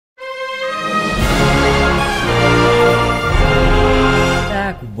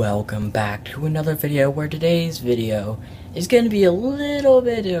Welcome back to another video where today's video is going to be a little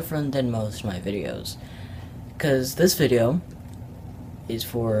bit different than most of my videos. Because this video is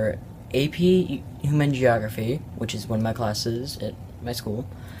for AP Human Geography, which is one of my classes at my school.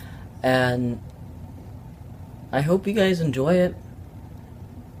 And I hope you guys enjoy it.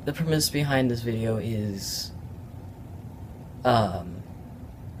 The premise behind this video is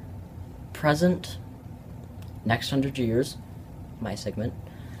present, next 100 years, my segment,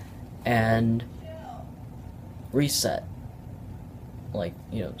 and reset. Like,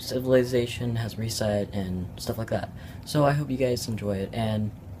 you know, civilization has reset and stuff like that. So I hope you guys enjoy it, and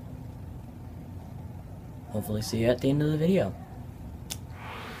hopefully see you at the end of the video.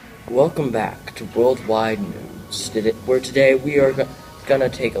 Welcome back to Worldwide News, where today we are gonna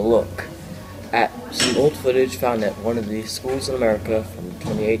take a look at some old footage found at one of the schools in America from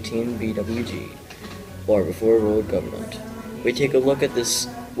 2018 BWG, or before world government. We take a look at this,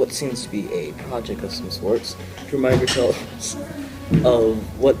 what seems to be a project of some sorts, to remind ourselves of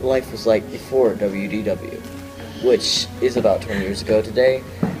what life was like before WDW, which is about 20 years ago today.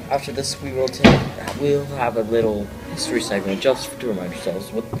 After this, we'll have a little history segment just to remind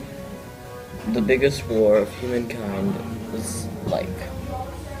ourselves what the biggest war of humankind was like.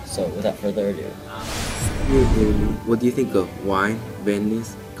 So, without further ado. What do you think of wine,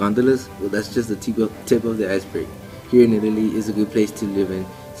 Venice, gondolas? Well, that's just the tip of the iceberg. Here in Italy is a good place to live in,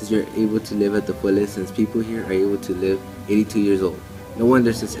 since you're able to live at the fullest, since people here are able to live 82 years old. No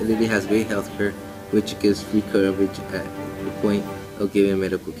wonder, since Italy has great healthcare, which gives free coverage at the point of giving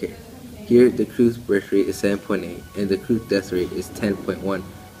medical care. Here, the crude birth rate is 7.8, and the crude death rate is 10.1,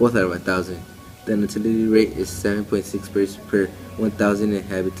 both out of 1,000. The natality rate is 7.6 births per 1,000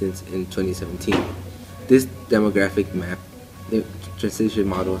 inhabitants in 2017. This demographic map, the transition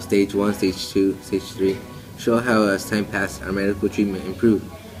model, stage 1, stage 2, stage 3, show how as time passed our medical treatment improved,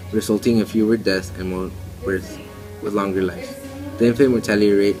 resulting in fewer deaths and more births with longer lives. The infant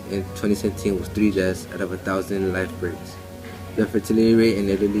mortality rate in 2017 was 3 deaths out of 1,000 live births. The fertility rate in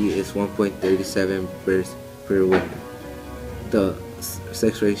Italy is 1.37 births per woman. The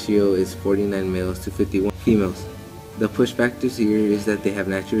sex ratio is 49 males to 51 females. The push factors here is that they have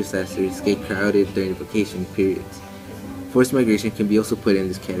natural disasters get crowded during vacation periods. Forced migration can be also put in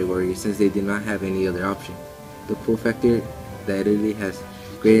this category since they did not have any other option. The pull factor that Italy has a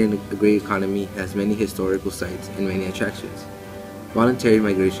great economy, has many historical sites and many attractions. Voluntary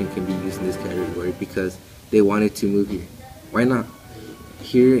migration can be used in this category because they wanted to move here. Why not?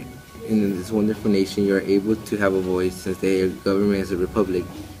 Here in this wonderful nation, you are able to have a voice since their government is a republic.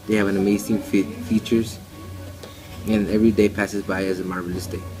 They have an amazing features, and every day passes by as a marvelous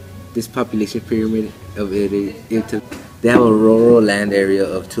day. This population pyramid of Italy, they have a rural land area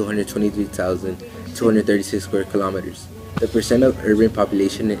of 223,236 square kilometers. The percent of urban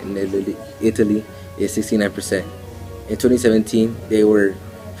population in Italy is 69%. In 2017, there were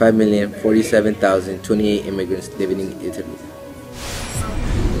 5,047,028 immigrants living in Italy.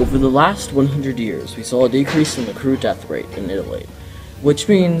 Over the last 100 years, we saw a decrease in the crude death rate in Italy, which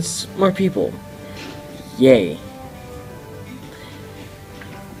means more people. Yay.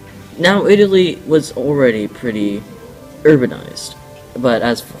 Now, Italy was already pretty urbanized, but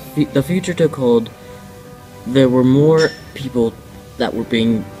as the future took hold, there were more people that were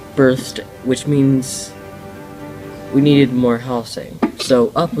being birthed, which means we needed more housing.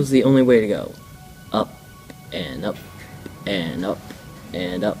 So up was the only way to go. Up and up and up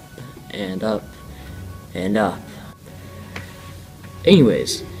and up and up and up.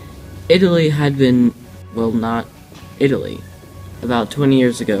 Anyways, Italy had been, well, not Italy. About 20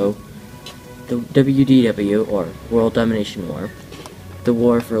 years ago, the WDW, or World Domination War, the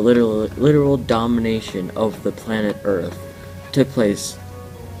war for literal domination of the planet Earth, took place.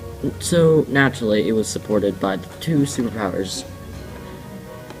 So naturally, it was supported by the two superpowers,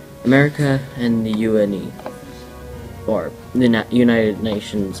 America and the UNE, or the United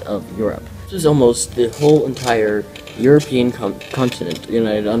Nations of Europe. This was almost the whole entire European continent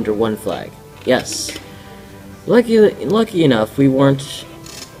united under one flag. Yes. Lucky enough, we weren't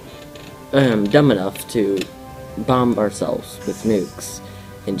dumb enough to bomb ourselves with nukes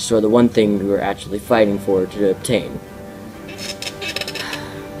and destroy the one thing we were actually fighting for to obtain.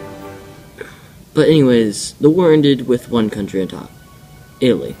 But anyways, the war ended with one country on top,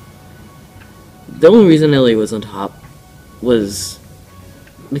 Italy. The only reason Italy was on top was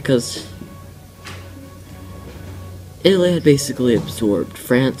because Italy had basically absorbed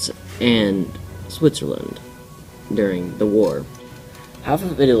France and Switzerland during the war. Half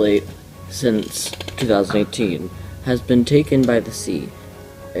of Italy, since 2018, has been taken by the sea,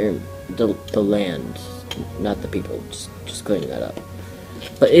 the land, not the people, just cleaning that up.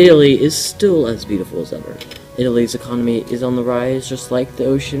 But Italy is still as beautiful as ever. Italy's economy is on the rise, just like the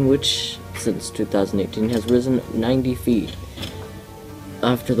ocean, which since 2018 has risen 90 feet.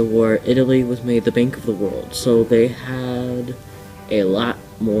 After the war, Italy was made the Bank of the World, so they had a lot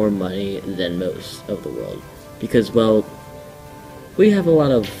more money than most of the world. Because, well, we have a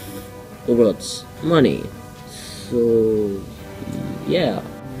lot of the world's money. So, yeah.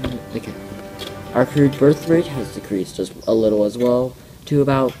 Okay. Our crude birth rate has decreased just a little as well, to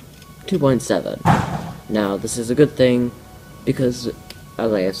about 2.7. Now, this is a good thing, because,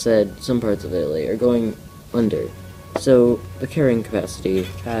 as I have said, some parts of Italy are going under. So, the carrying capacity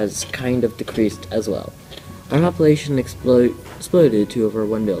has kind of decreased as well. Our population exploded to over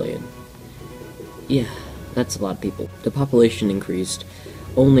 1 billion. Yeah, that's a lot of people. The population increased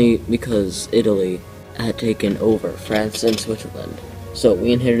only because Italy had taken over France and Switzerland, so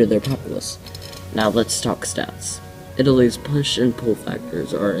we inherited their populace. Now let's talk stats. Italy's push and pull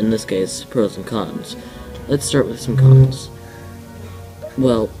factors are, in this case, pros and cons. Let's start with some cons.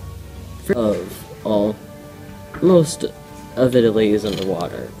 Well, first of all, most of Italy is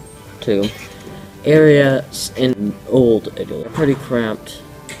underwater. 2. Areas in old Italy are pretty cramped.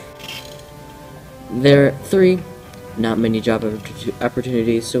 3. Not many job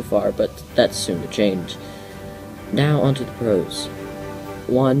opportunities so far, but that's soon to change. Now onto the pros.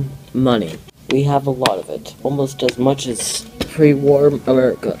 1. Money. We have a lot of it, almost as much as pre-war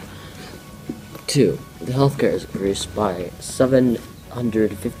America. 2. The healthcare has increased by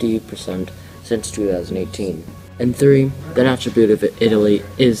 750% since 2018. And 3. The natural beauty of Italy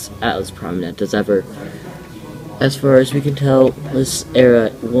is as prominent as ever. As far as we can tell, this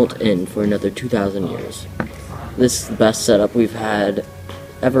era won't end for another 2,000 years. This is the best setup we've had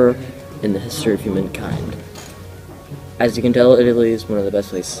ever in the history of humankind. As you can tell, Italy is one of the best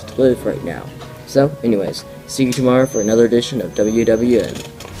places to live right now. So, anyways, see you tomorrow for another edition of WWN.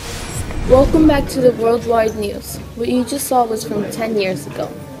 Welcome back to the Worldwide News. What you just saw was from 10 years ago.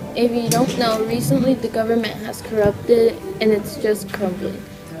 If you don't know, recently the government has corrupted and it's just crumbling.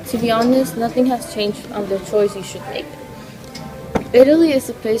 To be honest, nothing has changed on the choice you should make. Italy is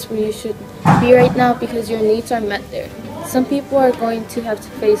the place where you should be right now because your needs are met there. Some people are going to have to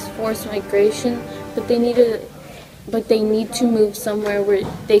face forced migration, but they need to move somewhere where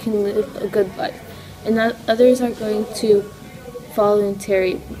they can live a good life. And others are going to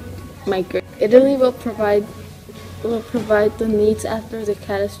voluntarily migrate. Italy will provide the needs after the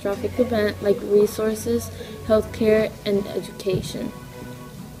catastrophic event, like resources, healthcare, and education.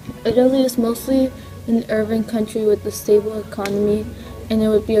 Italy is mostly an urban country with a stable economy, and it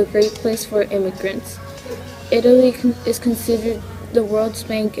would be a great place for immigrants. Italy is considered the world's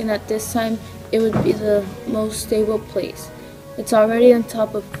bank, and at this time, it would be the most stable place. It's already on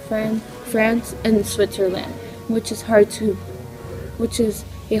top of France and Switzerland, which is a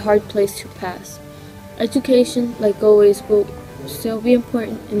hard place to pass. Education, like always, will still be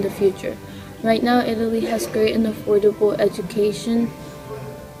important in the future. Right now, Italy has great and affordable education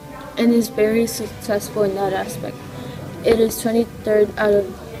and is very successful in that aspect. It is 23rd out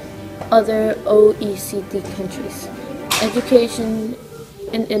of other OECD countries. Education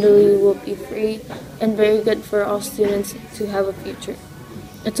in Italy will be free and very good for all students to have a future.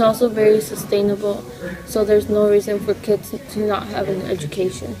 It's also very sustainable, so there's no reason for kids to not have an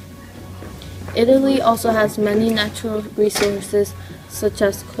education. Italy also has many natural resources such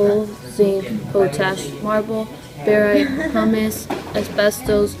as coal, zinc, potash, marble, barite, pumice,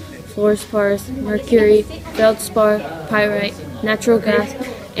 asbestos, fluorspars, mercury, feldspar, pyrite, natural gas,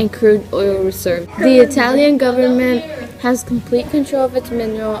 and crude oil reserves. The Italian government has complete control of its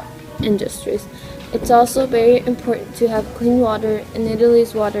mineral industries. It's also very important to have clean water, and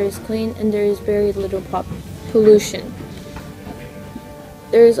Italy's water is clean and there is very little pollution.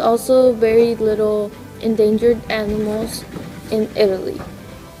 There is also very little endangered animals in Italy,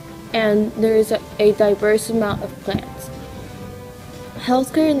 and there is a diverse amount of plants.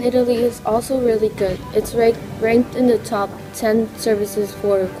 Healthcare in Italy is also really good. It's ranked in the top 10 services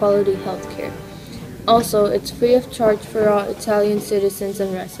for quality healthcare. Also, it's free of charge for all Italian citizens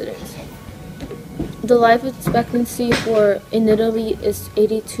and residents. The life expectancy in Italy is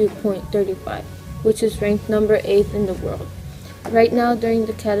 82.35, which is ranked number 8 in the world. Right now, during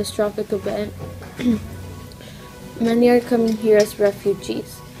the catastrophic event, many are coming here as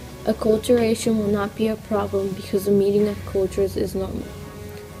refugees. Acculturation will not be a problem because the meeting of cultures is normal.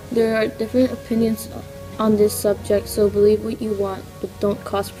 There are different opinions on this subject, so believe what you want, but don't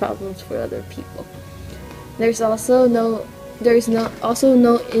cause problems for other people. There's also no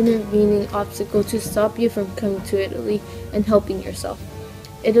intervening obstacle to stop you from coming to Italy and helping yourself.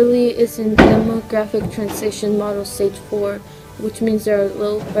 Italy is in demographic transition model stage 4, which means there are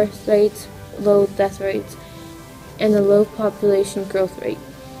low birth rates, low death rates, and a low population growth rate,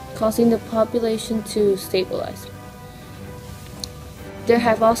 causing the population to stabilize. There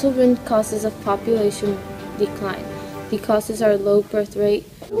have also been causes of population decline. The causes are low birth rate,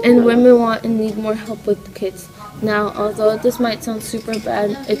 and women want and need more help with kids. Now, although this might sound super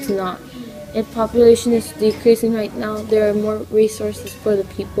bad, it's not. If population is decreasing right now, there are more resources for the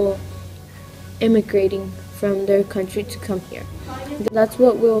people immigrating from their country to come here. That's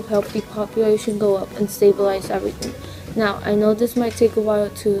what will help the population go up and stabilize everything. Now, I know this might take a while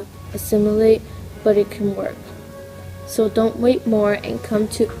to assimilate, but it can work. So don't wait more and come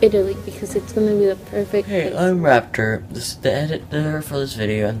to Italy because it's going to be the perfect Hey, place. I'm Raptor, the editor for this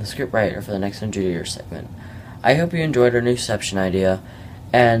video and the scriptwriter for the next Engineer segment. I hope you enjoyed our new Inception idea,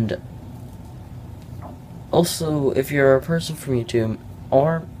 and also, if you're a person from YouTube,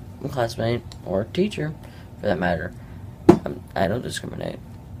 or a classmate, or a teacher, for that matter, I don't discriminate,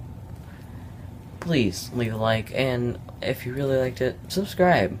 please leave a like, and if you really liked it,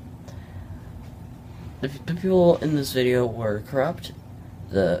 subscribe. The people in this video were Corrupt,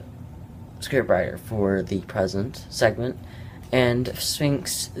 the scriptwriter for the present segment, and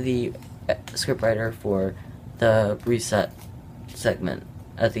Sphinx, the scriptwriter for the reset segment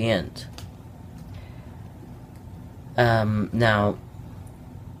at the end. Now,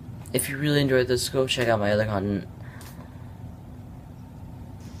 if you really enjoyed this, go check out my other content.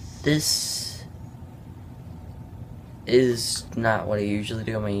 This is not what I usually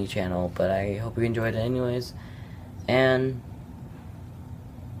do on my channel, but I hope you enjoyed it anyways. And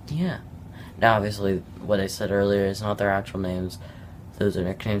yeah. Now, obviously, what I said earlier is not their actual names. Those are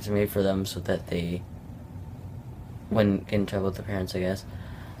nicknames I made for them so that they wouldn't get in trouble with their parents, I guess.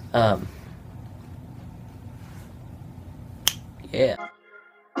 Yeah.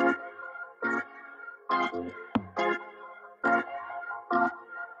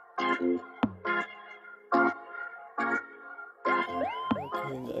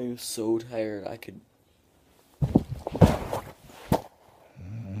 I'm so tired. I could